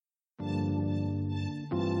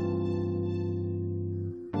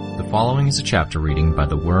The following is a chapter reading by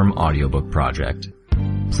the Worm Audiobook Project.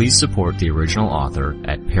 Please support the original author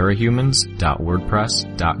at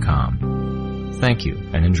parahumans.wordpress.com. Thank you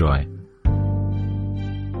and enjoy.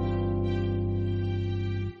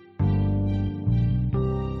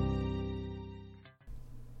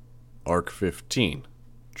 Arc 15,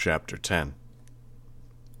 Chapter 10.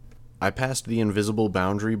 I passed the invisible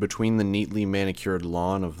boundary between the neatly manicured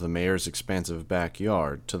lawn of the mayor's expansive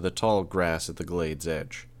backyard to the tall grass at the glade's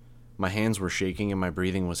edge. My hands were shaking and my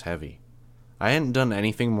breathing was heavy. I hadn't done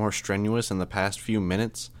anything more strenuous in the past few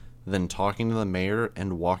minutes than talking to the mayor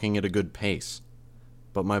and walking at a good pace,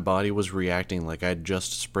 but my body was reacting like I'd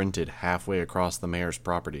just sprinted halfway across the mayor's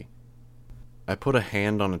property. I put a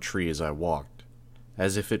hand on a tree as I walked,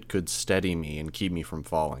 as if it could steady me and keep me from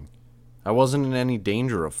falling. I wasn't in any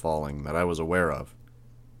danger of falling that I was aware of,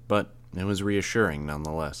 but it was reassuring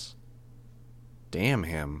nonetheless. Damn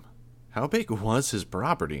him. How big was his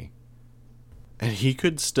property? And he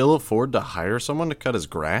could still afford to hire someone to cut his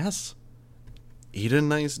grass? Eat a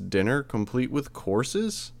nice dinner complete with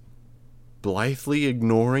courses? Blithely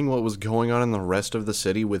ignoring what was going on in the rest of the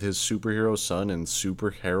city with his superhero son and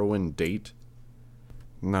superheroine date?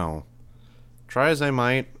 No. Try as I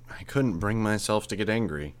might, I couldn't bring myself to get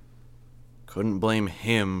angry. Couldn't blame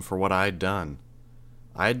him for what I'd done.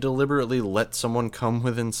 I'd deliberately let someone come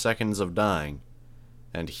within seconds of dying,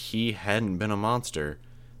 and he hadn't been a monster,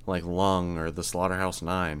 like Lung or the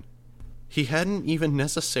Slaughterhouse-9. He hadn't even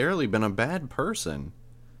necessarily been a bad person.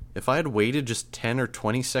 If I had waited just 10 or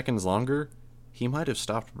 20 seconds longer, he might have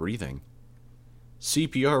stopped breathing.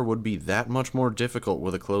 CPR would be that much more difficult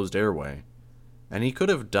with a closed airway, and he could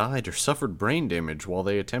have died or suffered brain damage while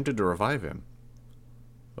they attempted to revive him.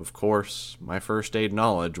 Of course, my first aid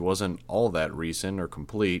knowledge wasn't all that recent or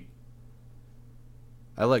complete.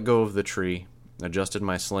 I let go of the tree, adjusted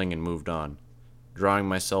my sling, and moved on, drawing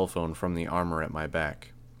my cell phone from the armor at my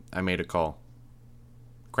back. I made a call.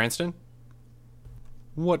 Cranston?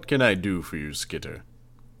 What can I do for you, Skitter?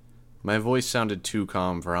 My voice sounded too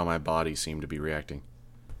calm for how my body seemed to be reacting.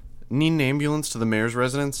 Need an ambulance to the mayor's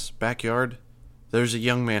residence, backyard? There's a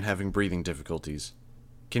young man having breathing difficulties.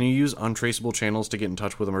 Can you use untraceable channels to get in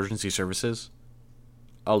touch with emergency services?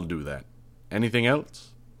 I'll do that. Anything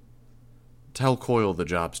else? Tell Coyle the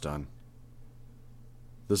job's done.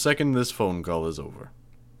 The second this phone call is over.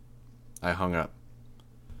 I hung up.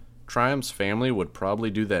 Triumph's family would probably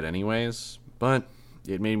do that anyways, but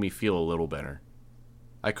it made me feel a little better.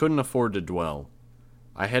 I couldn't afford to dwell.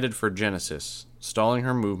 I headed for Genesis, stalling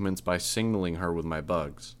her movements by signaling her with my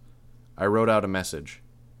bugs. I wrote out a message.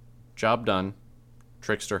 Job done.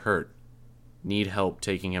 Trickster hurt. Need help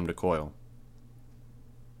taking him to Coyle.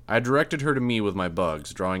 I directed her to me with my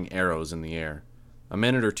bugs, drawing arrows in the air. A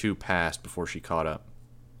minute or two passed before she caught up.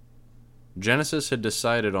 Genesis had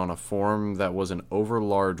decided on a form that was an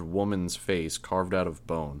overlarge woman's face carved out of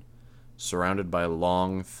bone, surrounded by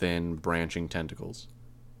long, thin, branching tentacles.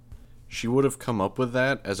 She would have come up with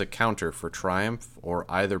that as a counter for Triumph or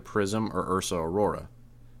either Prism or Ursa Aurora,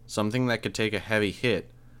 something that could take a heavy hit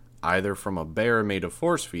either from a bear made of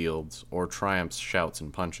force fields or Triumph's shouts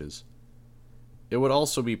and punches. It would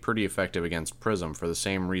also be pretty effective against Prism for the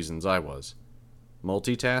same reasons I was: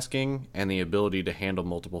 multitasking and the ability to handle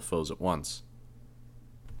multiple foes at once.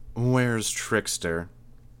 "Where's Trickster?"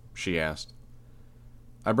 she asked.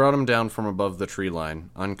 I brought him down from above the tree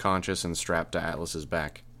line, unconscious and strapped to Atlas's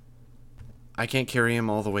back. "I can't carry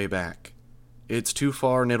him all the way back. It's too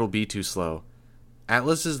far and it'll be too slow.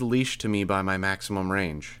 Atlas is leashed to me by my maximum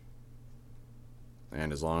range.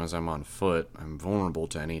 And as long as I'm on foot, I'm vulnerable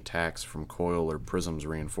to any attacks from Coyle or Prism's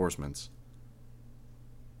reinforcements."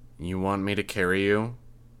 "You want me to carry you?"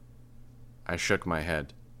 I shook my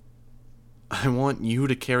head. "I want you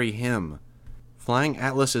to carry him. Flying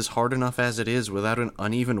Atlas is hard enough as it is without an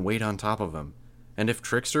uneven weight on top of him, and if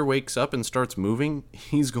Trickster wakes up and starts moving,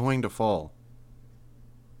 he's going to fall."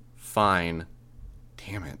 "Fine.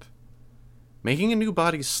 Damn it. Making a new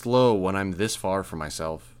body's slow when I'm this far from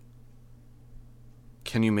myself."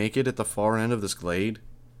 "Can you make it at the far end of this glade?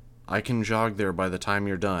 I can jog there by the time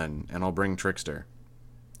you're done, and I'll bring Trickster."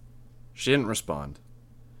 She didn't respond.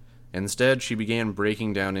 Instead, she began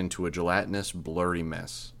breaking down into a gelatinous, blurry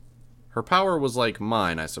mess. Her power was like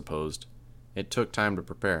mine, I supposed. It took time to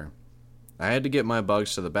prepare. I had to get my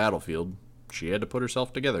bugs to the battlefield. She had to put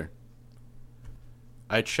herself together.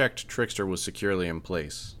 I checked Trickster was securely in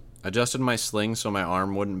place, adjusted my sling so my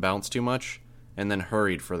arm wouldn't bounce too much, and then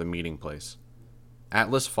hurried for the meeting place.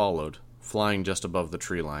 Atlas followed, flying just above the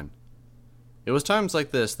tree line. It was times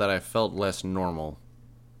like this that I felt less normal,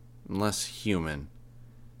 less human.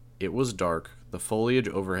 It was dark, the foliage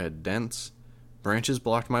overhead dense, Branches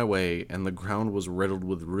blocked my way, and the ground was riddled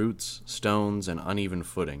with roots, stones, and uneven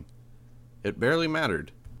footing. It barely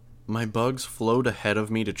mattered. My bugs flowed ahead of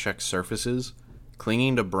me to check surfaces,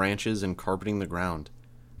 clinging to branches and carpeting the ground.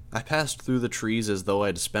 I passed through the trees as though I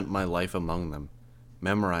had spent my life among them,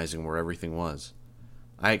 memorizing where everything was.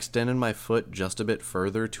 I extended my foot just a bit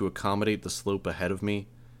further to accommodate the slope ahead of me,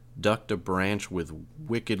 ducked a branch with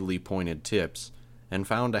wickedly pointed tips, and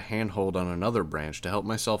found a handhold on another branch to help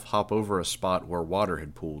myself hop over a spot where water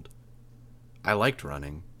had pooled. I liked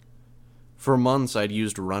running. For months I'd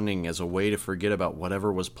used running as a way to forget about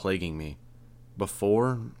whatever was plaguing me.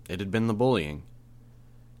 Before, it had been the bullying.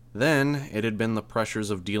 Then, it had been the pressures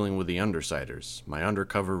of dealing with the Undersiders, my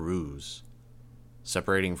undercover ruse.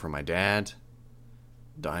 Separating from my dad,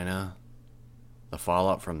 Dinah, the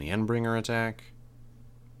fallout from the Endbringer attack,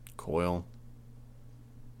 Coil.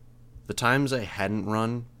 The times I hadn't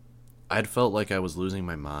run, I'd felt like I was losing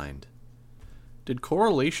my mind. Did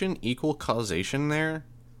correlation equal causation there?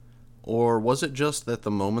 Or was it just that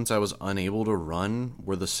the moments I was unable to run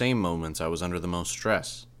were the same moments I was under the most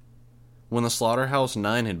stress? When the Slaughterhouse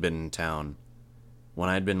 9 had been in town, when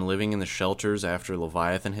I'd been living in the shelters after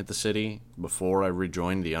Leviathan hit the city, before I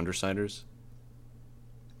rejoined the Undersiders?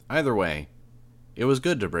 Either way, it was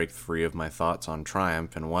good to break free of my thoughts on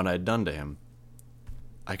Triumph and what I'd done to him.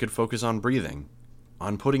 I could focus on breathing,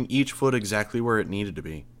 on putting each foot exactly where it needed to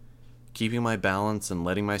be, keeping my balance and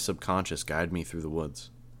letting my subconscious guide me through the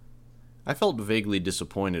woods. I felt vaguely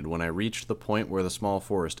disappointed when I reached the point where the small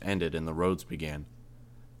forest ended and the roads began.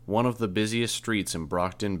 One of the busiest streets in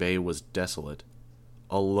Brockton Bay was desolate,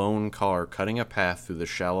 a lone car cutting a path through the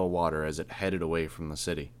shallow water as it headed away from the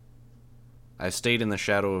city. I stayed in the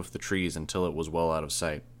shadow of the trees until it was well out of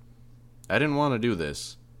sight. I didn't want to do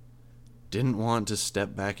this. Didn't want to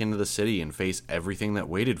step back into the city and face everything that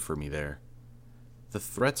waited for me there. The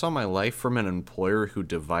threats on my life from an employer who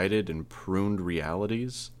divided and pruned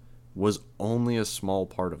realities was only a small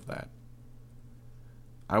part of that.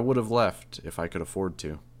 I would have left if I could afford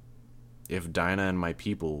to. If Dinah and my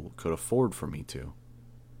people could afford for me to.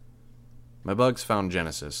 My bugs found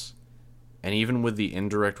Genesis, and even with the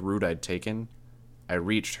indirect route I'd taken, I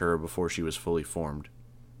reached her before she was fully formed.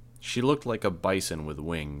 She looked like a bison with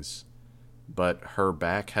wings, but her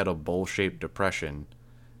back had a bowl-shaped depression,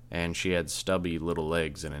 and she had stubby little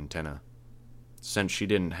legs and antennae. Since she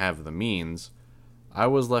didn't have the means, I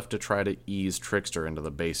was left to try to ease Trickster into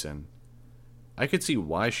the basin. I could see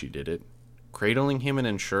why she did it, cradling him and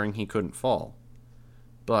ensuring he couldn't fall.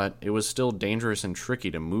 But it was still dangerous and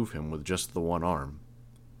tricky to move him with just the one arm.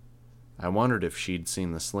 I wondered if she'd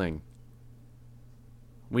seen the sling.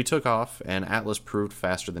 We took off, and Atlas proved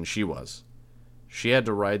faster than she was. She had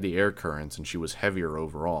to ride the air currents, and she was heavier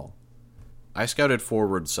overall. I scouted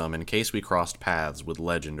forward some in case we crossed paths with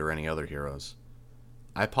Legend or any other heroes.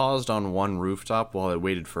 I paused on one rooftop while I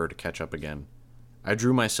waited for her to catch up again. I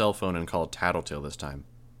drew my cell phone and called Tattletale this time.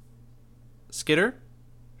 "Skitter?"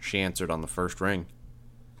 She answered on the first ring.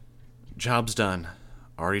 "Job's done.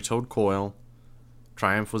 Already told Coil.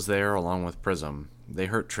 Triumph was there along with Prism. They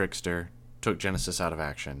hurt Trickster, took Genesis out of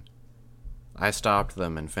action. I stopped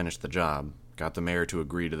them and finished the job, got the mayor to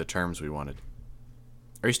agree to the terms we wanted."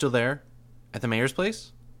 "Are you still there? At the mayor's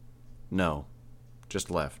place?" "No,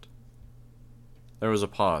 just left." There was a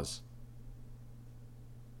pause.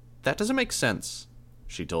 "That doesn't make sense,"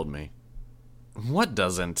 she told me. "What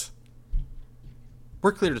doesn't?"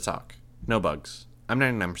 "We're clear to talk. No bugs. I'm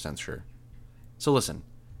 99% sure. So listen,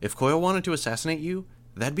 if Coil wanted to assassinate you,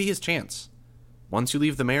 that'd be his chance. Once you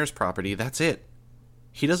leave the mayor's property, that's it.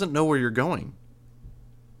 He doesn't know where you're going."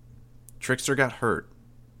 "Trickster got hurt,"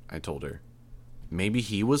 I told her. "Maybe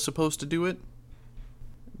he was supposed to do it?"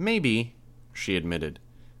 "Maybe," she admitted.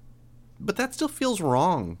 "But that still feels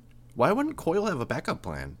wrong. Why wouldn't Coil have a backup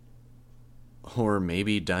plan?" "Or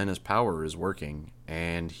maybe Dinah's power is working,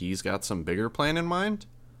 and he's got some bigger plan in mind?"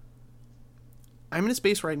 "I'm in his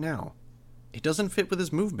base right now. It doesn't fit with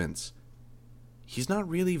his movements. He's not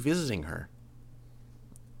really visiting her."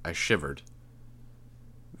 I shivered.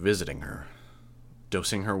 Visiting her.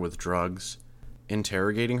 Dosing her with drugs.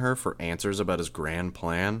 Interrogating her for answers about his grand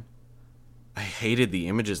plan. I hated the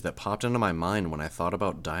images that popped into my mind when I thought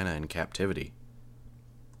about Dinah in captivity.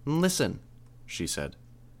 "Listen," she said.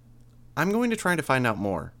 "I'm going to try to find out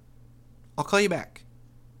more. I'll call you back."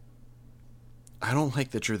 "I don't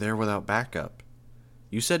like that you're there without backup.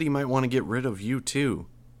 You said he might want to get rid of you, too."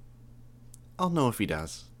 "I'll know if he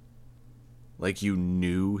does." "Like you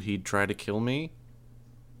knew he'd try to kill me?"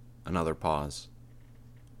 Another pause.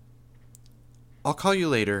 "I'll call you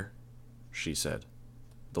later," she said.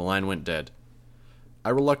 The line went dead. I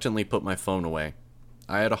reluctantly put my phone away.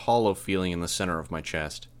 I had a hollow feeling in the center of my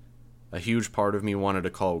chest. A huge part of me wanted to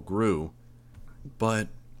call Gru, but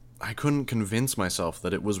I couldn't convince myself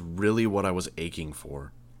that it was really what I was aching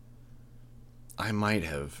for. I might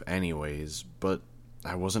have, anyways, but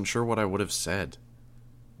I wasn't sure what I would have said.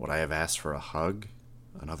 Would I have asked for a hug?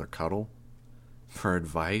 Another cuddle? For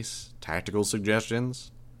advice? Tactical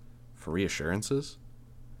suggestions? For reassurances?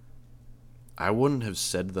 I wouldn't have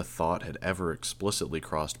said the thought had ever explicitly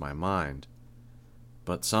crossed my mind,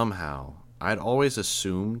 but somehow I'd always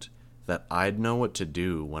assumed that I'd know what to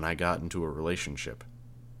do when I got into a relationship.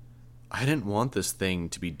 I didn't want this thing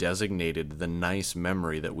to be designated the nice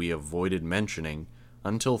memory that we avoided mentioning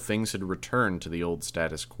until things had returned to the old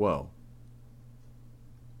status quo.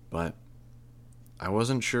 But I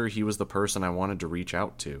wasn't sure he was the person I wanted to reach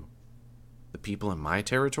out to. The people in my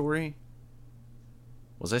territory?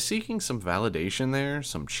 Was I seeking some validation there?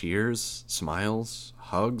 Some cheers, smiles,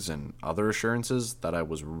 hugs, and other assurances that I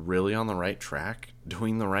was really on the right track,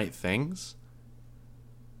 doing the right things?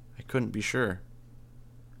 I couldn't be sure.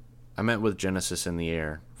 I met with Genesis in the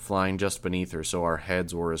air, flying just beneath her so our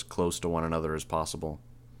heads were as close to one another as possible.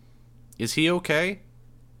 Is he okay?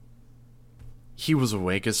 He was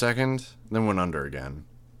awake a second, then went under again,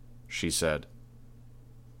 she said.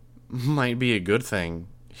 Might be a good thing.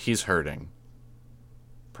 He's hurting.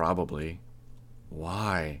 Probably.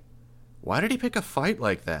 Why? Why did he pick a fight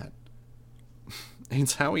like that?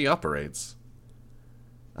 It's how he operates.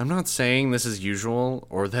 I'm not saying this is usual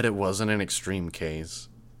or that it wasn't an extreme case,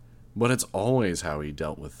 but it's always how he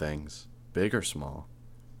dealt with things, big or small.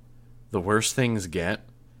 The worse things get,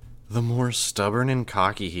 the more stubborn and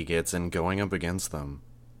cocky he gets in going up against them.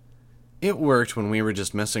 It worked when we were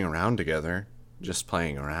just messing around together, just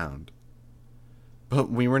playing around. But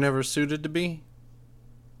we were never suited to be.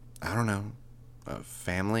 I don't know, a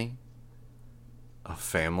family? A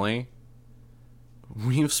family?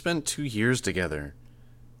 We've spent 2 years together,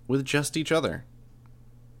 with just each other.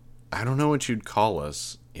 I don't know what you'd call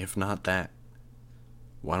us, if not that.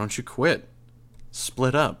 Why don't you quit?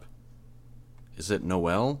 Split up. Is it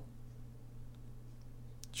Noelle?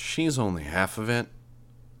 She's only half of it,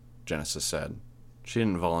 Genesis said. She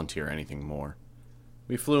didn't volunteer anything more.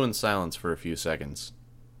 We flew in silence for a few seconds.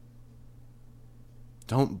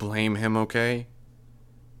 Don't blame him, okay?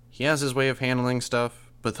 He has his way of handling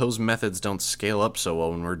stuff, but those methods don't scale up so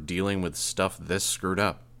well when we're dealing with stuff this screwed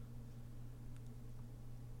up.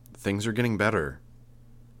 Things are getting better.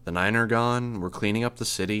 The 9 are gone, we're cleaning up the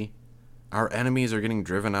city, our enemies are getting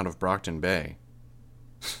driven out of Brockton Bay.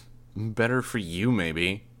 Better for you,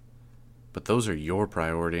 maybe. But those are your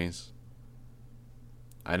priorities.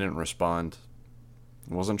 I didn't respond.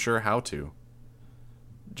 Wasn't sure how to.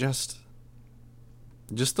 Just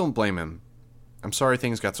don't blame him. I'm sorry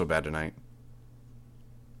things got so bad tonight.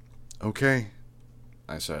 Okay,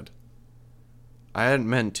 I said. I hadn't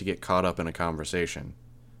meant to get caught up in a conversation.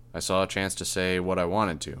 I saw a chance to say what I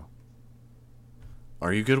wanted to.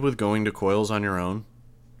 Are you good with going to Coils on your own?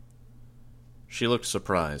 She looked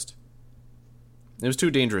surprised. It was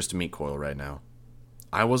too dangerous to meet Coil right now.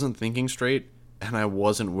 I wasn't thinking straight, and I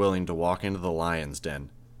wasn't willing to walk into the lion's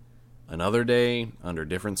den. Another day, under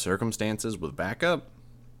different circumstances with backup?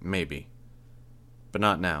 Maybe. But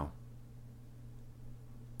not now.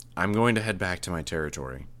 I'm going to head back to my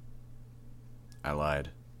territory. I lied.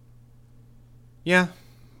 Yeah,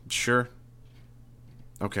 sure.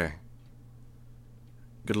 Okay.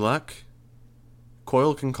 Good luck.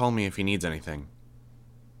 Coil can call me if he needs anything.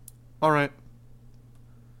 All right.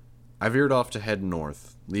 I veered off to head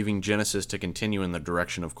north, leaving Genesis to continue in the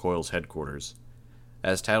direction of Coil's headquarters.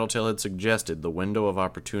 As Tattletale had suggested, the window of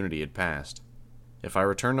opportunity had passed. If I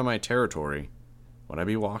returned to my territory, would I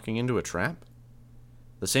be walking into a trap?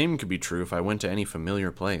 The same could be true if I went to any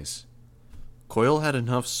familiar place. Coil had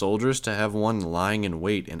enough soldiers to have one lying in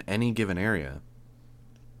wait in any given area.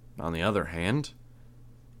 On the other hand,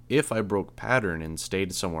 if I broke pattern and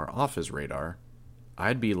stayed somewhere off his radar,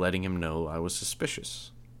 I'd be letting him know I was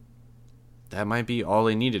suspicious. That might be all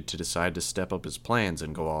he needed to decide to step up his plans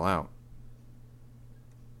and go all out.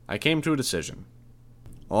 I came to a decision.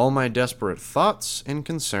 All my desperate thoughts and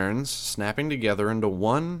concerns snapping together into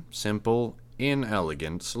one simple,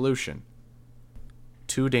 inelegant solution.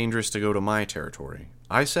 Too dangerous to go to my territory.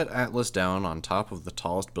 I set Atlas down on top of the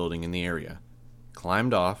tallest building in the area,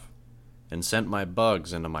 climbed off, and sent my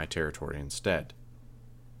bugs into my territory instead.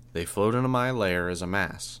 They flowed into my lair as a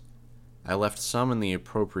mass. I left some in the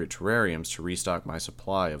appropriate terrariums to restock my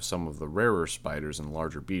supply of some of the rarer spiders and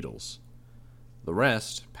larger beetles. The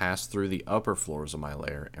rest passed through the upper floors of my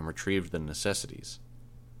lair and retrieved the necessities.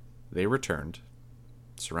 They returned,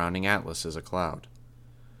 surrounding Atlas as a cloud.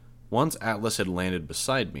 Once Atlas had landed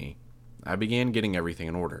beside me, I began getting everything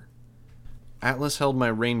in order. Atlas held my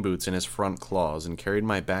rain boots in his front claws and carried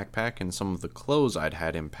my backpack and some of the clothes I'd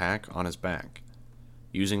had him pack on his back.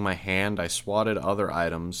 Using my hand, I swatted other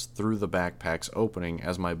items through the backpack's opening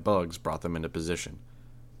as my bugs brought them into position.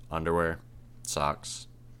 Underwear, socks,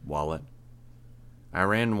 wallet. I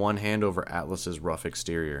ran one hand over Atlas's rough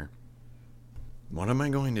exterior. "What am I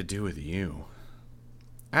going to do with you?"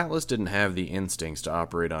 Atlas didn't have the instincts to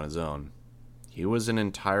operate on his own. He was an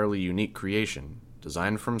entirely unique creation,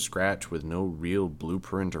 designed from scratch with no real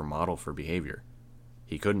blueprint or model for behavior.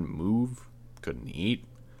 He couldn't move, couldn't eat,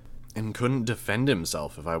 and couldn't defend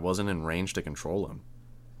himself if I wasn't in range to control him.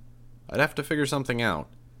 I'd have to figure something out,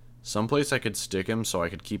 someplace I could stick him so I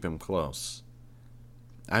could keep him close.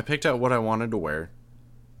 I picked out what I wanted to wear,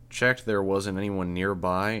 checked there wasn't anyone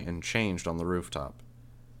nearby, and changed on the rooftop.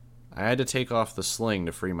 I had to take off the sling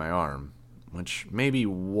to free my arm, which maybe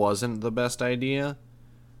wasn't the best idea,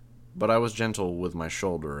 but I was gentle with my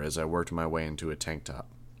shoulder as I worked my way into a tank top.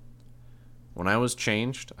 When I was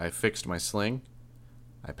changed, I fixed my sling,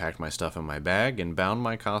 I packed my stuff in my bag and bound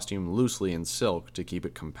my costume loosely in silk to keep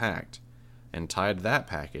it compact, and tied that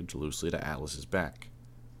package loosely to Atlas's back.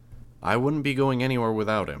 I wouldn't be going anywhere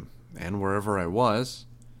without him, and wherever I was,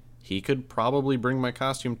 he could probably bring my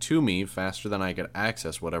costume to me faster than I could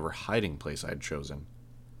access whatever hiding place I'd chosen.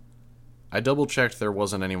 I double-checked there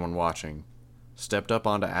wasn't anyone watching, stepped up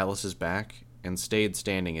onto Atlas's back, and stayed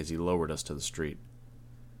standing as he lowered us to the street.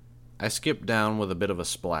 I skipped down with a bit of a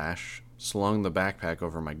splash, slung the backpack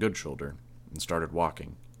over my good shoulder, and started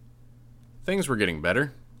walking. Things were getting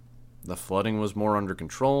better. The flooding was more under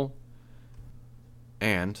control,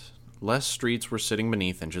 and less streets were sitting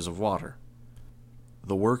beneath inches of water.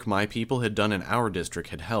 The work my people had done in our district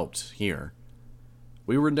had helped here.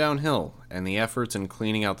 We were downhill, and the efforts in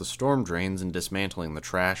cleaning out the storm drains and dismantling the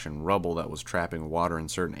trash and rubble that was trapping water in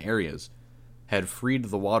certain areas had freed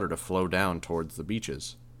the water to flow down towards the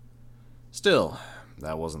beaches. Still,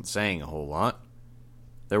 that wasn't saying a whole lot.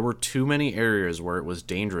 There were too many areas where it was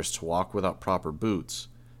dangerous to walk without proper boots,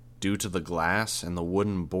 due to the glass and the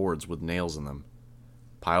wooden boards with nails in them.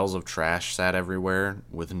 Piles of trash sat everywhere,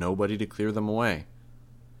 with nobody to clear them away.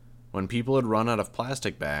 When people had run out of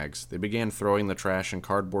plastic bags, they began throwing the trash in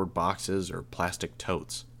cardboard boxes or plastic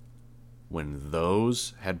totes. When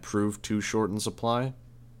those had proved too short in supply,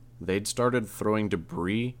 they'd started throwing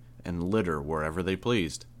debris and litter wherever they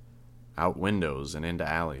pleased, out windows and into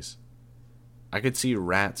alleys. I could see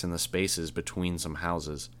rats in the spaces between some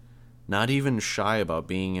houses, not even shy about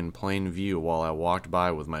being in plain view while I walked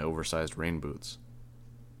by with my oversized rain boots.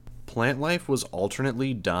 Plant life was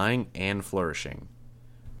alternately dying and flourishing,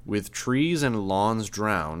 with trees and lawns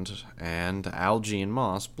drowned and algae and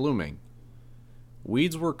moss blooming.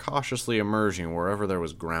 Weeds were cautiously emerging wherever there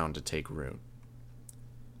was ground to take root.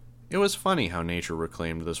 It was funny how nature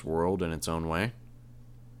reclaimed this world in its own way.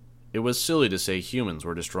 It was silly to say humans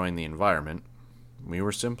were destroying the environment. We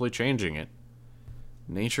were simply changing it.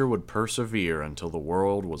 Nature would persevere until the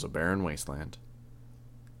world was a barren wasteland.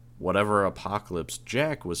 Whatever apocalypse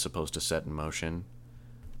Jack was supposed to set in motion,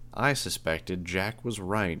 I suspected Jack was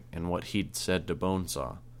right in what he'd said to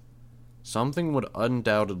Bonesaw. Something would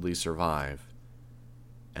undoubtedly survive,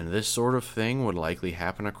 and this sort of thing would likely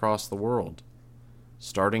happen across the world,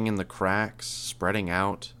 starting in the cracks, spreading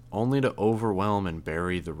out, only to overwhelm and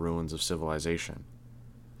bury the ruins of civilization.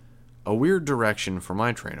 A weird direction for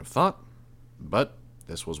my train of thought, but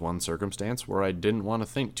this was one circumstance where I didn't want to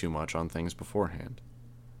think too much on things beforehand.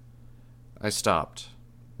 I stopped,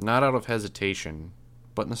 not out of hesitation,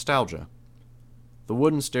 but nostalgia. The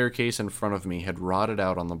wooden staircase in front of me had rotted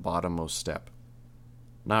out on the bottommost step.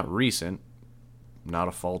 Not recent, not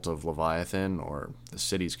a fault of Leviathan or the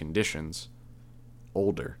city's conditions.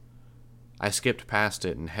 Older. I skipped past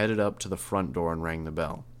it and headed up to the front door and rang the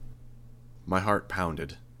bell. My heart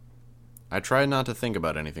pounded. I tried not to think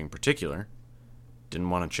about anything particular. Didn't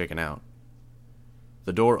want to chicken out.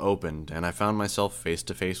 The door opened, and I found myself face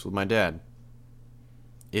to face with my dad.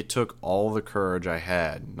 It took all the courage I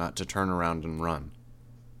had not to turn around and run.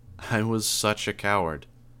 I was such a coward.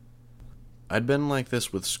 I'd been like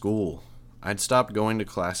this with school. I'd stopped going to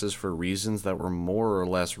classes for reasons that were more or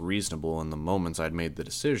less reasonable in the moments I'd made the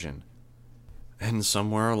decision. And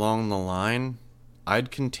somewhere along the line, I'd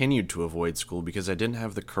continued to avoid school because I didn't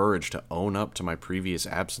have the courage to own up to my previous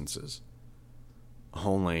absences.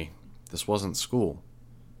 Only, this wasn't school.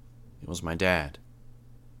 It was my dad.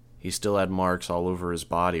 He still had marks all over his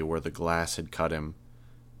body where the glass had cut him,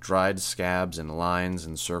 dried scabs and lines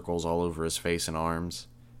and circles all over his face and arms.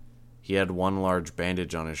 He had one large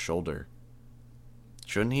bandage on his shoulder.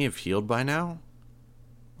 Shouldn't he have healed by now?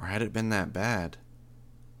 Or had it been that bad?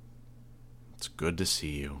 "It's good to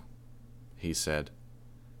see you," he said.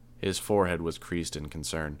 His forehead was creased in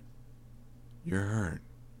concern. "You're hurt."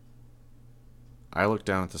 I looked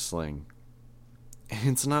down at the sling.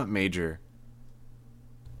 "It's not major."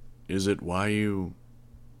 "Is it why you—"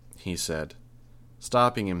 he said,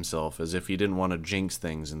 stopping himself as if he didn't want to jinx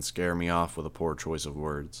things and scare me off with a poor choice of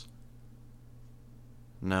words.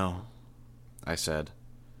 "No," I said.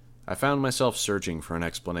 I found myself searching for an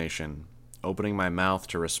explanation, opening my mouth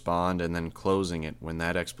to respond and then closing it when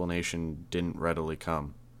that explanation didn't readily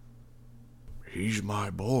come. "He's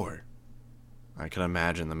my boy." I could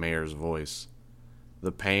imagine the mayor's voice,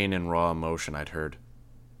 the pain and raw emotion I'd heard.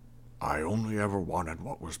 "I only ever wanted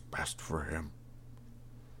what was best for him."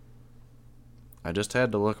 I just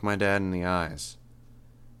had to look my dad in the eyes,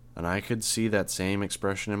 and I could see that same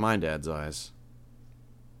expression in my dad's eyes.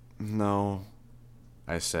 "No,"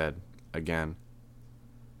 I said, again.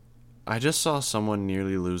 "I just saw someone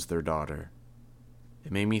nearly lose their daughter.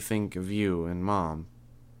 It made me think of you and Mom."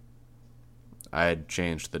 I had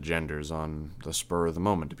changed the genders on the spur of the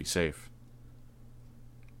moment to be safe.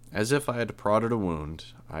 As if I had prodded a wound,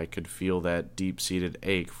 I could feel that deep-seated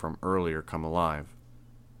ache from earlier come alive.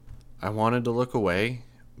 I wanted to look away,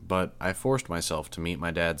 but I forced myself to meet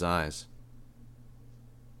my dad's eyes.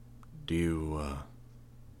 "Do you,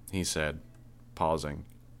 he said, pausing,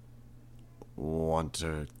 "want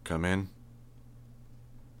to come in?"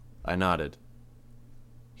 I nodded.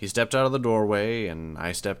 He stepped out of the doorway, and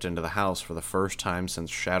I stepped into the house for the first time since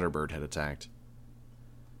Shatterbird had attacked.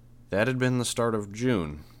 That had been the start of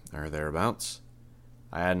June, or thereabouts.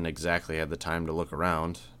 I hadn't exactly had the time to look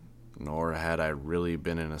around, nor had I really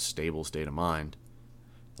been in a stable state of mind.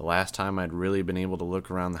 The last time I'd really been able to look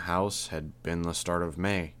around the house had been the start of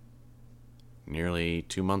May, nearly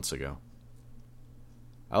 2 months ago.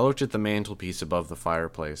 I looked at the mantelpiece above the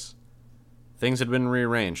fireplace. Things had been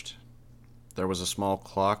rearranged. There was a small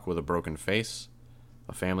clock with a broken face,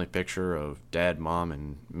 a family picture of Dad, Mom,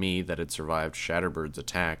 and me that had survived Shatterbird's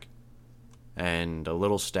attack, and a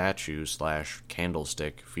little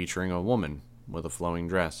statue/candlestick featuring a woman with a flowing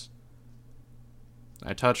dress.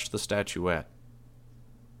 I touched the statuette.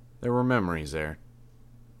 There were memories there.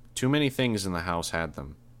 Too many things in the house had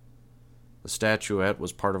them. The statuette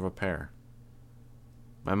was part of a pair.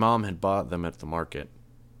 My mom had bought them at the market.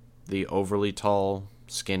 The overly tall,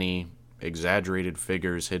 skinny, exaggerated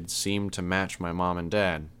figures had seemed to match my mom and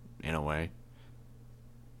dad, in a way.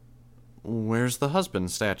 "Where's the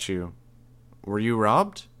husband statue? Were you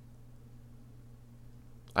robbed?"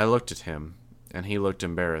 I looked at him, and he looked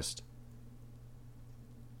embarrassed.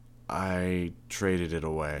 "I traded it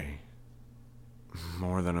away.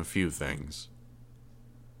 More than a few things."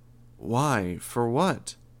 "Why? For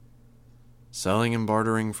what?" "Selling and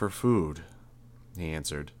bartering for food," he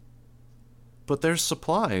answered. "But there's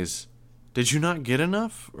supplies. Did you not get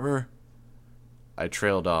enough, or—" I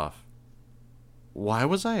trailed off. Why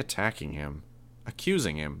was I attacking him?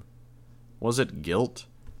 Accusing him? Was it guilt?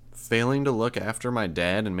 Failing to look after my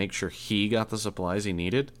dad and make sure he got the supplies he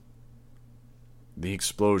needed? The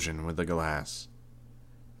explosion with the glass.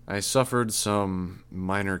 I suffered some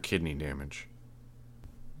minor kidney damage.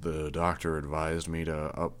 The doctor advised me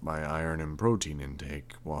to up my iron and protein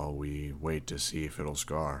intake while we wait to see if it'll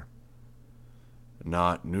scar.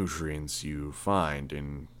 Not nutrients you find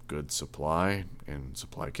in good supply in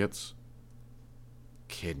supply kits.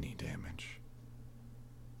 Kidney damage.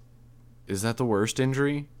 Is that the worst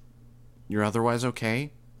injury? You're otherwise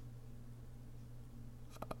okay?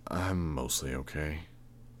 I'm mostly okay.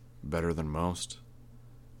 Better than most.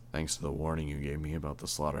 Thanks to the warning you gave me about the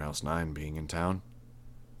Slaughterhouse 9 being in town.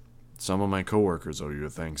 Some of my coworkers owe you a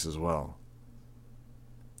thanks as well.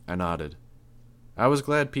 I nodded. I was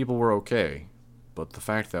glad people were okay, but the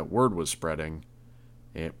fact that word was spreading,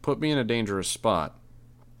 it put me in a dangerous spot.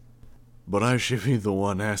 But I should be the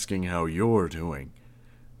one asking how you're doing.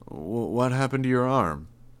 What happened to your arm?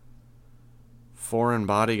 Foreign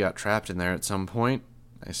body got trapped in there at some point,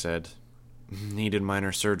 I said. Needed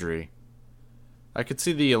minor surgery. I could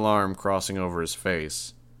see the alarm crossing over his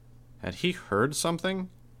face. Had he heard something?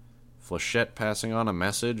 Flechette passing on a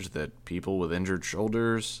message that people with injured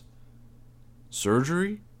shoulders...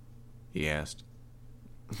 Surgery? He asked.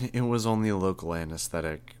 It was only a local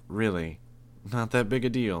anesthetic, really. Not that big a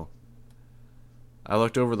deal. I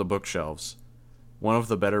looked over the bookshelves. One of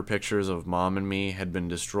the better pictures of Mom and me had been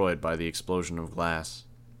destroyed by the explosion of glass,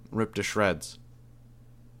 ripped to shreds.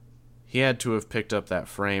 He had to have picked up that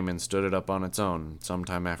frame and stood it up on its own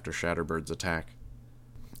sometime after Shatterbird's attack.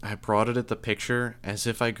 I prodded at the picture as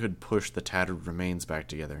if I could push the tattered remains back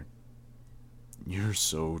together. You're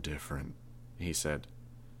so different, he said.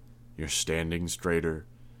 You're standing straighter,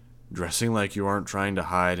 dressing like you aren't trying to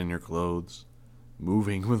hide in your clothes,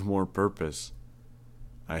 moving with more purpose.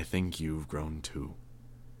 I think you've grown too.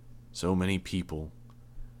 So many people,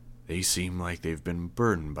 they seem like they've been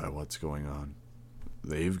burdened by what's going on.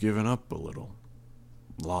 They've given up a little,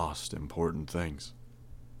 lost important things.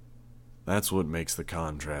 That's what makes the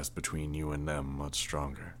contrast between you and them much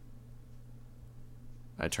stronger.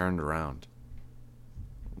 I turned around.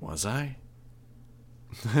 Was I?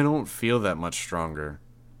 I don't feel that much stronger.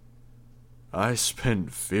 I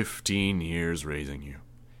spent 15 years raising you.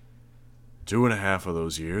 2.5 of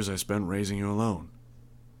those years I spent raising you alone.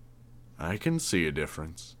 I can see a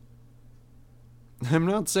difference. I'm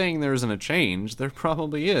not saying there isn't a change. There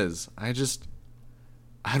probably is. I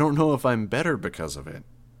don't know if I'm better because of it.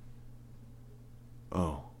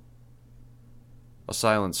 Oh. A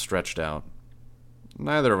silence stretched out.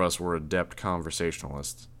 Neither of us were adept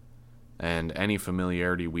conversationalists, and any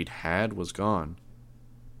familiarity we'd had was gone.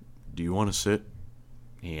 Do you want to sit?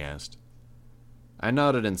 He asked. I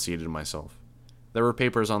nodded and seated myself. There were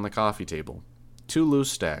papers on the coffee table, 2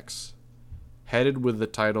 loose stacks, headed with the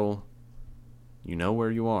title, "You Know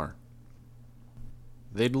Where You Are."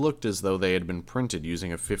 They'd looked as though they had been printed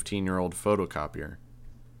using a 15-year-old photocopier.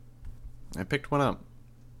 I picked one up.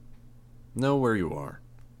 Know Where You Are.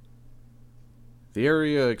 The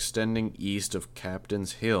area extending east of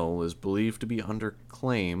Captain's Hill is believed to be under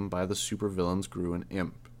claim by the supervillains Gru and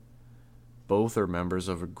Imp. Both are members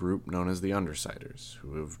of a group known as the Undersiders,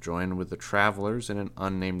 who have joined with the Travelers in an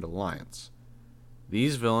unnamed alliance.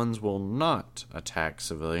 These villains will not attack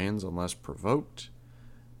civilians unless provoked,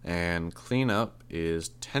 and cleanup is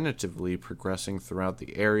tentatively progressing throughout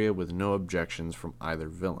the area with no objections from either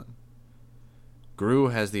villain. Gru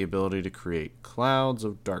has the ability to create clouds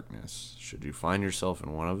of darkness. Should you find yourself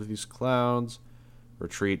in one of these clouds,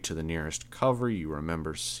 retreat to the nearest cover you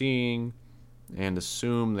remember seeing, and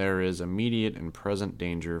assume there is immediate and present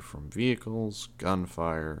danger from vehicles,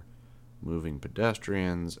 gunfire, moving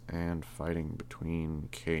pedestrians, and fighting between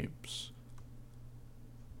capes.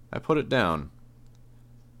 I put it down.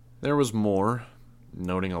 There was more,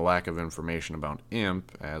 noting a lack of information about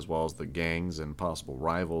Imp, as well as the gangs and possible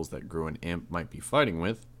rivals that Gru and Imp might be fighting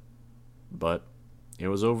with, but it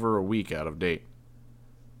was over a week out of date.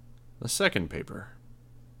 The second paper.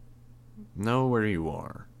 Know Where You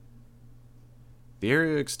Are. The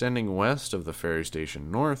area extending west of the ferry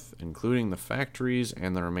station north, including the factories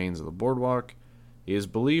and the remains of the boardwalk, is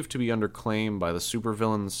believed to be under claim by the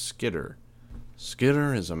supervillain Skidder.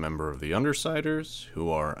 Skidder is a member of the Undersiders, who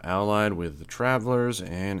are allied with the Travelers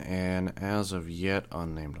in an as-of-yet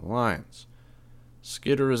unnamed alliance.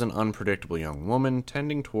 Skidder is an unpredictable young woman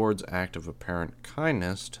tending towards acts of apparent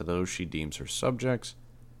kindness to those she deems her subjects,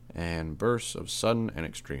 and bursts of sudden and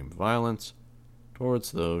extreme violence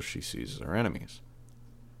towards those she sees as her enemies.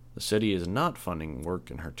 The city is not funding work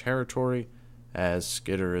in her territory, as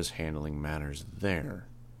Skidder is handling matters there.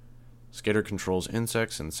 Skidder controls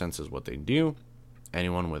insects and senses what they do.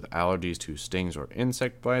 Anyone with allergies to stings or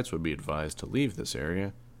insect bites would be advised to leave this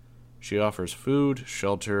area. She offers food,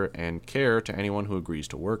 shelter, and care to anyone who agrees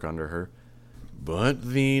to work under her,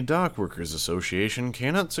 but the Dock Workers Association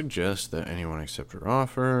cannot suggest that anyone accept her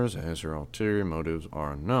offers, as her ulterior motives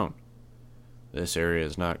are unknown. This area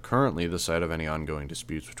is not currently the site of any ongoing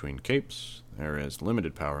disputes between capes. There is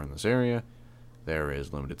limited power in this area. There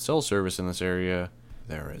is limited cell service in this area.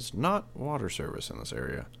 There is not water service in this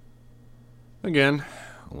area. Again,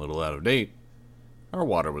 a little out of date. Our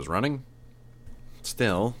water was running.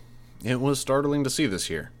 Still, it was startling to see this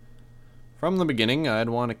here. From the beginning, I'd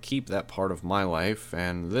want to keep that part of my life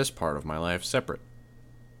and this part of my life separate.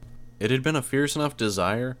 It had been a fierce enough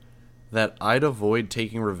desire that I'd avoid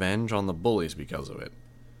taking revenge on the bullies because of it.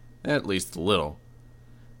 At least a little.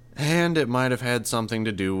 And it might have had something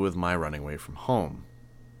to do with my running away from home.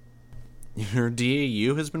 Your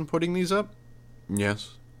DAU has been putting these up?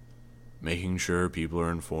 Yes. Making sure people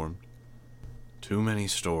are informed. Too many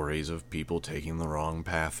stories of people taking the wrong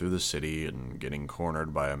path through the city and getting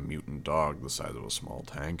cornered by a mutant dog the size of a small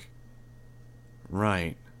tank.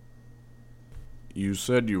 Right. You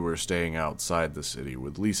said you were staying outside the city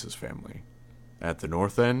with Lisa's family. At the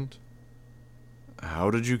north end?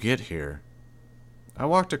 How did you get here? I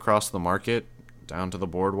walked across the market, down to the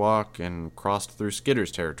boardwalk, and crossed through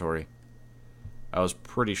Skidder's territory. I was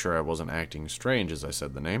pretty sure I wasn't acting strange as I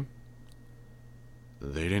said the name.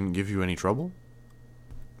 They didn't give you any trouble?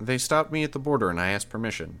 They stopped me at the border and I asked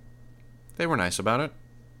permission. They were nice about it.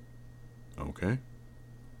 Okay.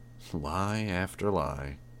 Lie after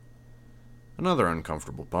lie. Another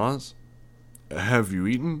uncomfortable pause. Have you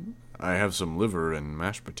eaten? I have some liver and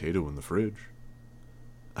mashed potato in the fridge.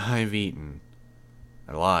 I've eaten.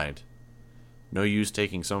 I lied. No use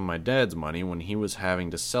taking some of my dad's money when he was having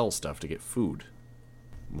to sell stuff to get food.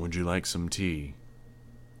 Would you like some tea?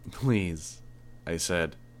 Please, I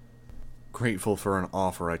said, grateful for an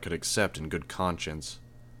offer I could accept in good conscience.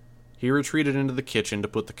 He retreated into the kitchen to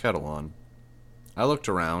put the kettle on. I looked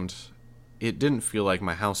around. It didn't feel like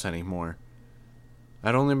my house anymore.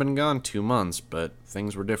 I'd only been gone 2 months, but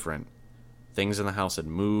things were different. Things in the house had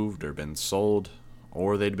moved or been sold,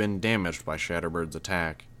 or they'd been damaged by Shatterbird's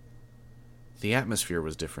attack. The atmosphere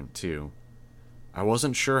was different, too. I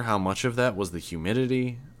wasn't sure how much of that was the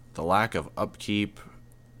humidity, the lack of upkeep,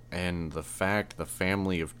 and the fact the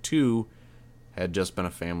family of 2 had just been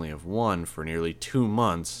a family of 1 for nearly 2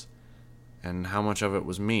 months, and how much of it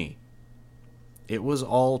was me. It was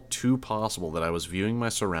all too possible that I was viewing my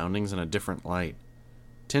surroundings in a different light,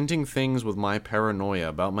 tinting things with my paranoia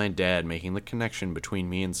about my dad making the connection between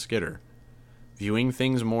me and Skitter, viewing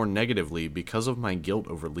things more negatively because of my guilt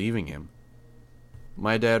over leaving him.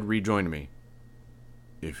 My dad rejoined me.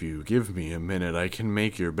 If you give me a minute, I can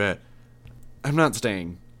make your bet. I'm not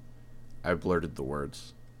staying. I blurted the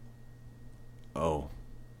words. Oh.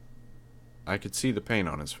 I could see the pain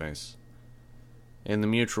on his face. In the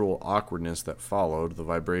mutual awkwardness that followed, the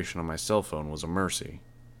vibration on my cell phone was a mercy.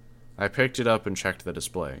 I picked it up and checked the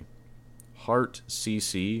display. Heart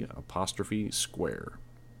CC apostrophe square.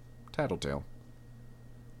 Tattletale.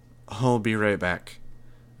 I'll be right back,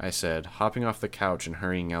 I said, hopping off the couch and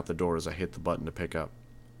hurrying out the door as I hit the button to pick up.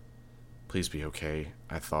 Please be okay,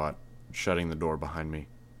 I thought, shutting the door behind me.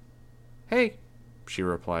 Hey, she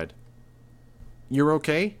replied. You're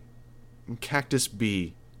okay? Cactus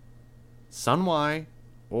B. Sun Y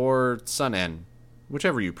or Sun N,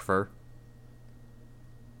 whichever you prefer.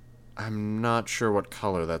 I'm not sure what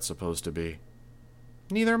color that's supposed to be.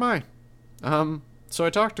 Neither am I. So I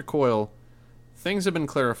talked to Coil. Things have been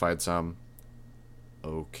clarified some.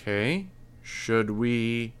 Okay. Should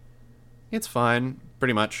we... It's fine,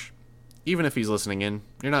 pretty much. Even if he's listening in,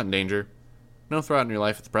 you're not in danger. No threat in your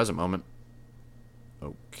life at the present moment.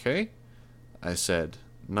 Okay, I said,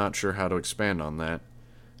 not sure how to expand on that.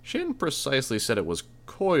 She hadn't precisely said it was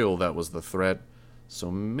Coil that was the threat, so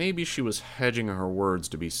maybe she was hedging her words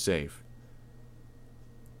to be safe.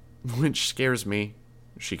 Which scares me,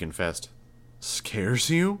 she confessed. Scares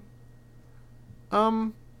you?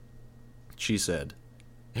 She said.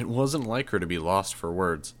 It wasn't like her to be lost for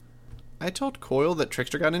words. I told Coil that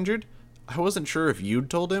Trickster got injured. I wasn't sure if you'd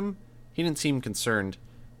told him. He didn't seem concerned.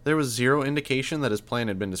 There was zero indication that his plan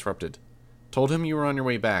had been disrupted. Told him you were on your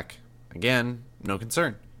way back. Again, no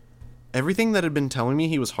concern. Everything that had been telling me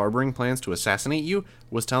he was harboring plans to assassinate you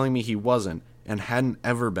was telling me he wasn't, and hadn't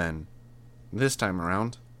ever been. This time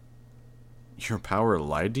around. Your power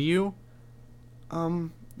lied to you?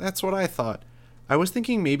 That's what I thought. I was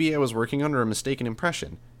thinking maybe I was working under a mistaken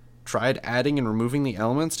impression. Tried adding and removing the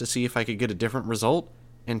elements to see if I could get a different result.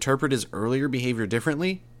 Interpret his earlier behavior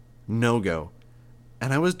differently. No go.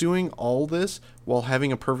 And I was doing all this while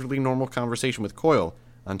having a perfectly normal conversation with Coil,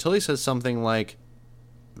 until he says something like,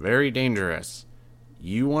 very dangerous.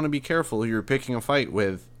 You want to be careful who you're picking a fight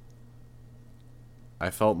with. I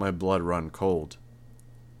felt my blood run cold.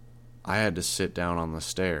 I had to sit down on the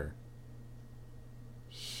stair.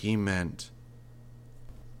 He meant...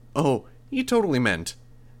 Oh, he totally meant.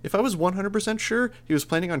 If I was 100% sure he was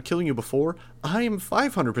planning on killing you before, I am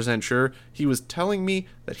 500% sure he was telling me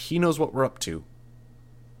that he knows what we're up to.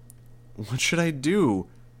 What should I do?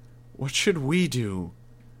 What should we do?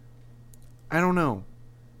 I don't know.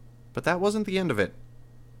 But that wasn't the end of it.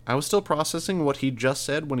 I was still processing what he'd just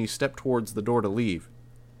said when he stepped towards the door to leave.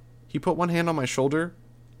 He put one hand on my shoulder,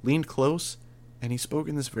 leaned close, and he spoke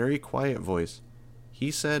in this very quiet voice.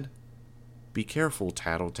 He said, "Be careful,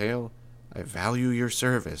 Tattletale. I value your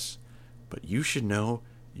service, but you should know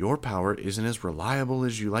your power isn't as reliable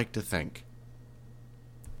as you like to think."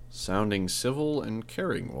 Sounding civil and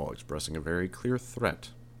caring while expressing a very clear threat.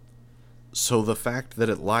 So the fact that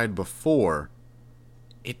it lied before...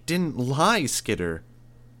 It didn't lie, Skitter.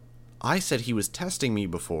 I said he was testing me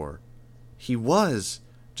before. He was,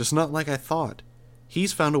 just not like I thought.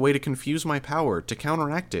 He's found a way to confuse my power, to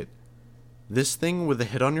counteract it. This thing with the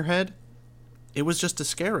hit on your head? It was just to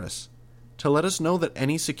scare us. To let us know that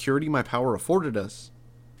any security my power afforded us,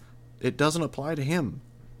 it doesn't apply to him.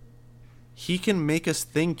 He can make us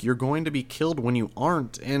think you're going to be killed when you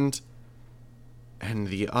aren't, and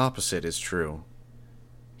the opposite is true.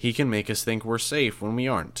 He can make us think we're safe when we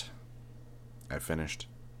aren't. I finished.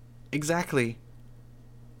 Exactly.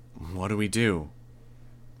 What do we do?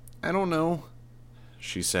 I don't know,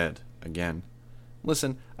 she said, again.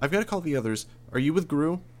 Listen, I've got to call the others. Are you with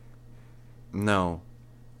Gru? No.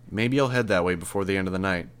 Maybe I'll head that way before the end of the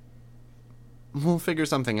night. We'll figure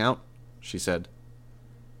something out, she said.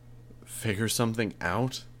 Figure something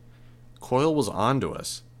out? Coyle was on to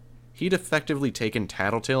us. He'd effectively taken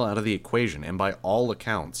Tattletale out of the equation, and by all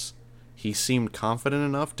accounts, he seemed confident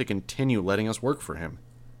enough to continue letting us work for him,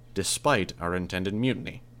 despite our intended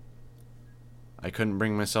mutiny. I couldn't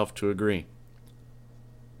bring myself to agree.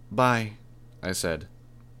 Bye, I said.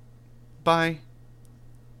 Bye.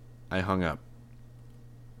 I hung up.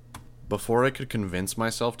 Before I could convince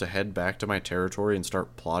myself to head back to my territory and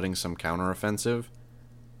start plotting some counteroffensive,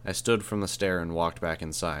 I stood from the stair and walked back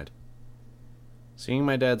inside. Seeing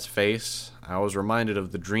my dad's face, I was reminded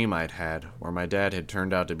of the dream I'd had where my dad had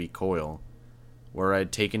turned out to be Coyle, where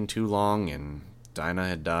I'd taken too long and Dinah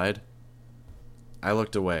had died. I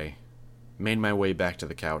looked away, made my way back to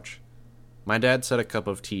the couch. My dad set a cup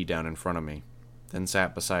of tea down in front of me, then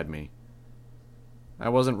sat beside me. I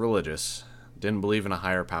wasn't religious, didn't believe in a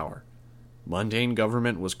higher power. Mundane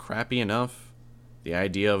government was crappy enough. The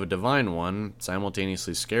idea of a divine one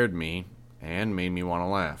simultaneously scared me and made me want to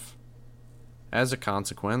laugh. As a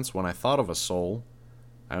consequence, when I thought of a soul,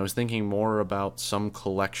 I was thinking more about some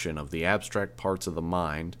collection of the abstract parts of the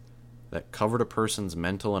mind that covered a person's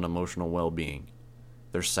mental and emotional well-being,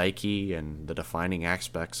 their psyche, and the defining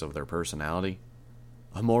aspects of their personality.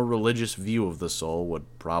 A more religious view of the soul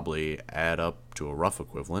would probably add up to a rough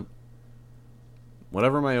equivalent.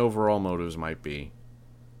 Whatever my overall motives might be,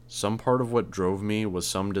 some part of what drove me was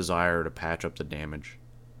some desire to patch up the damage.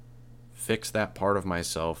 Fix that part of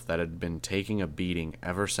myself that had been taking a beating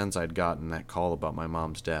ever since I'd gotten that call about my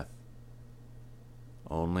mom's death.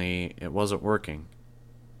 Only it wasn't working.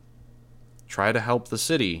 Try to help the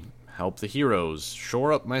city, help the heroes,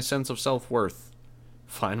 shore up my sense of self-worth.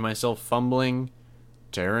 Find myself fumbling,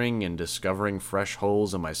 tearing and discovering fresh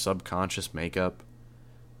holes in my subconscious makeup,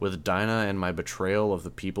 with Dinah and my betrayal of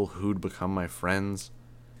the people who'd become my friends,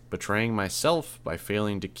 betraying myself by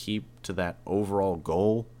failing to keep to that overall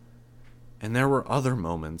goal. And there were other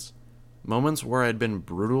moments where I'd been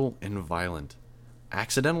brutal and violent,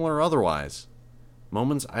 accidental or otherwise,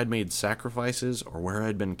 moments I'd made sacrifices or where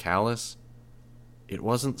I'd been callous. It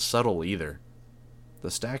wasn't subtle either. The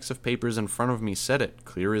stacks of papers in front of me said it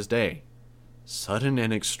clear as day. Sudden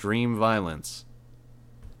and extreme violence.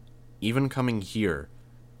 Even coming here,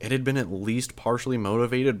 it had been at least partially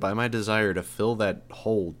motivated by my desire to fill that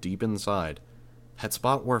hole deep inside, that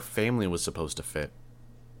spot where family was supposed to fit.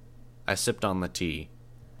 I sipped on the tea.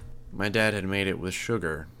 My dad had made it with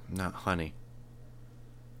sugar, not honey.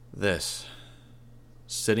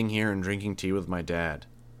 Sitting here and drinking tea with my dad.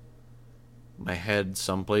 My head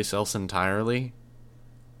someplace else entirely.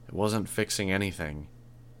 It wasn't fixing anything.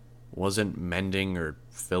 Wasn't mending or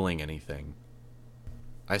filling anything.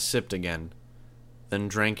 I sipped again, then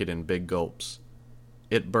drank it in big gulps.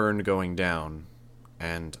 It burned going down,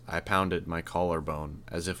 and I pounded my collarbone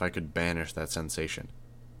as if I could banish that sensation.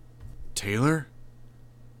 Taylor?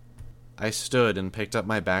 I stood and picked up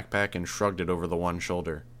my backpack and shrugged it over the one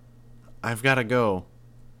shoulder. I've got to go.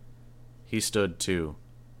 He stood too.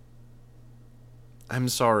 I'm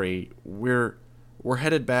sorry, we're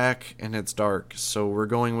headed back and it's dark, so we're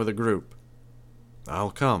going with a group.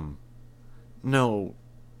 I'll come. No,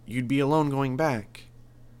 you'd be alone going back.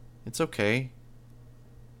 It's okay.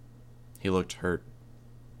 He looked hurt.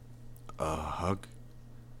 A hug?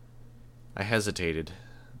 I hesitated,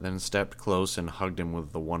 then stepped close and hugged him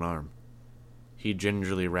with the one arm. He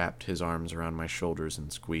gingerly wrapped his arms around my shoulders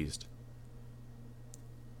and squeezed.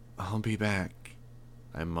 I'll be back,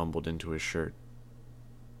 I mumbled into his shirt.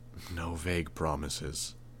 No vague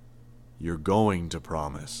promises. You're going to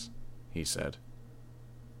promise, he said.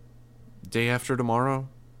 Day after tomorrow?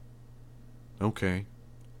 Okay.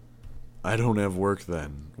 I don't have work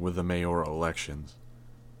then, with the mayoral elections.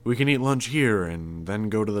 We can eat lunch here and then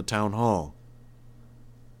go to the town hall.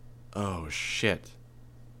 Oh, shit.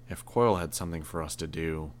 If Coyle had something for us to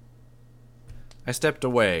do. I stepped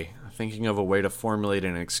away, thinking of a way to formulate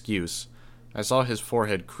an excuse. I saw his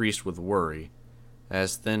forehead creased with worry.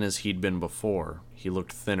 As thin as he'd been before, he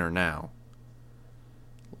looked thinner now.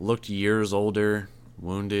 Looked years older,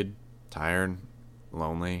 wounded, tired,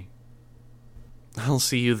 lonely. I'll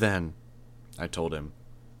see you then, I told him.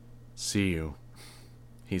 See you,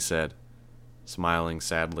 he said, smiling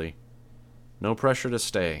sadly. No pressure to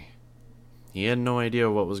stay. He had no idea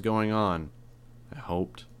what was going on, I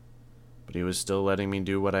hoped, but he was still letting me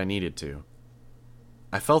do what I needed to.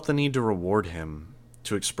 I felt the need to reward him,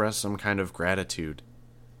 to express some kind of gratitude,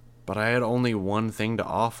 but I had only one thing to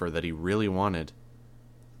offer that he really wanted.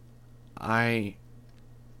 I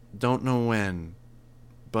don't know when,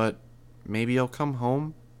 but maybe I'll come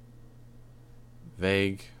home?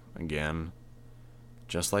 Vague, again.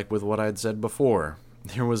 Just like with what I'd said before,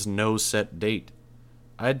 there was no set date.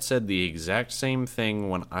 I'd said the exact same thing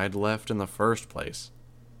when I'd left in the first place.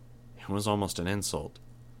 It was almost an insult.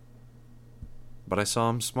 But I saw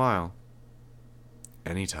him smile.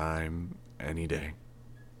 Anytime, any day.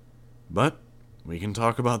 But we can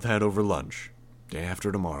talk about that over lunch, day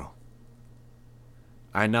after tomorrow.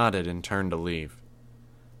 I nodded and turned to leave.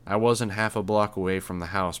 I wasn't half a block away from the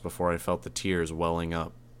house before I felt the tears welling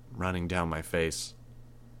up, running down my face.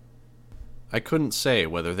 I couldn't say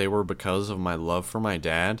whether they were because of my love for my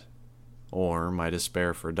dad or my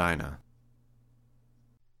despair for Dinah.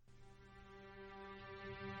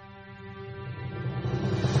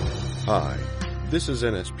 Hi, this is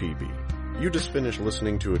NSPB. You just finished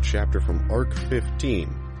listening to a chapter from Arc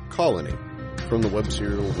 15, Colony, from the web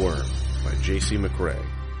serial Worm by J.C. McCrae.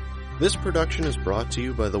 This production is brought to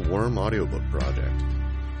you by the Worm Audiobook Project.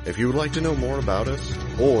 If you would like to know more about us,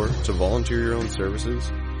 or to volunteer your own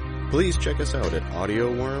services, please check us out at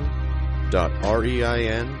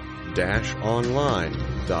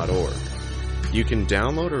audioworm.rein-online.org. You can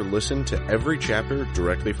download or listen to every chapter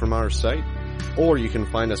directly from our site, or you can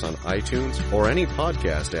find us on iTunes or any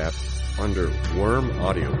podcast app under Worm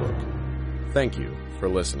Audiobook. Thank you for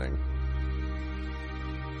listening.